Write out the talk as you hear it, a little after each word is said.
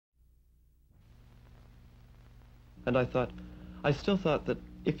And I still thought that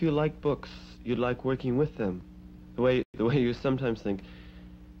if you like books, you'd like working with them. The way you sometimes think,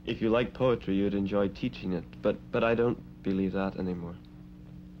 if you like poetry, you'd enjoy teaching it. But I don't believe that anymore.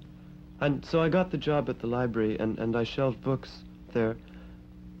 And so I got the job at the library, and I shelved books there.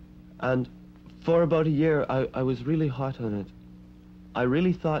 And for about a year, I was really hot on it. I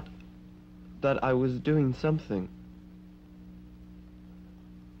really thought that I was doing something.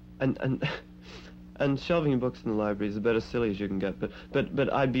 And shelving books in the library is about as silly as you can get,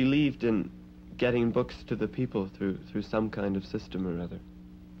 but I believed in getting books to the people through some kind of system or other.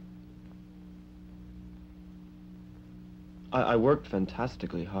 I worked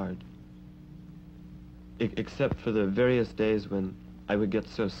fantastically hard, except for the various days when I would get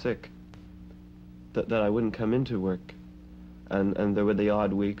so sick that I wouldn't come into work. And there were the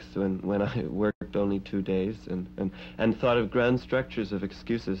odd weeks when I worked only 2 days and thought of grand structures of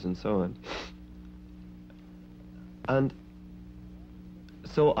excuses and so on. And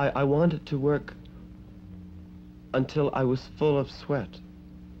so I wanted to work until I was full of sweat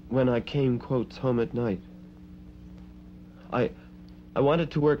when I came, quotes, home at night. I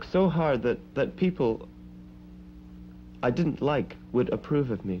wanted to work so hard that people I didn't like would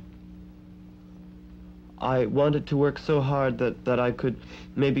approve of me. I wanted to work so hard that I could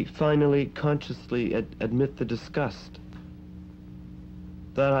maybe finally consciously admit the disgust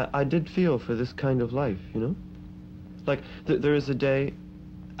that I did feel for this kind of life, you know? Like, there is a day,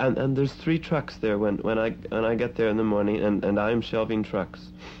 and there's 3 trucks there when I get there in the morning, and I am shelving trucks.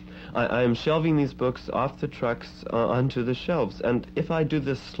 I am shelving these books off the trucks onto the shelves, and if I do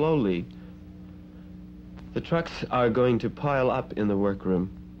this slowly, the trucks are going to pile up in the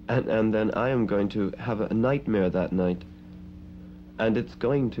workroom, and then I am going to have a nightmare that night. And it's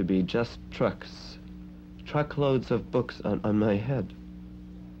going to be just truckloads of books on my head.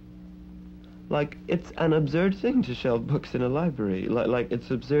 Like, it's an absurd thing to shelve books in a library. Like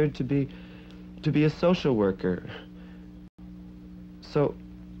it's absurd to be a social worker. So,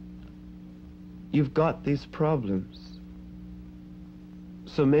 you've got these problems.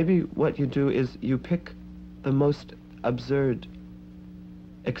 So maybe what you do is you pick the most absurd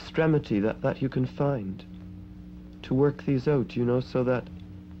extremity that you can find to work these out, you know, so that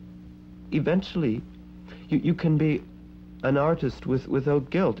eventually you can be an artist without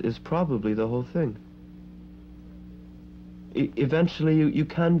guilt is probably the whole thing. Eventually you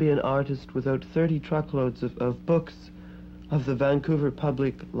can be an artist without 30 truckloads of books of the Vancouver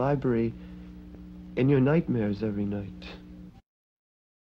Public Library in your nightmares every night.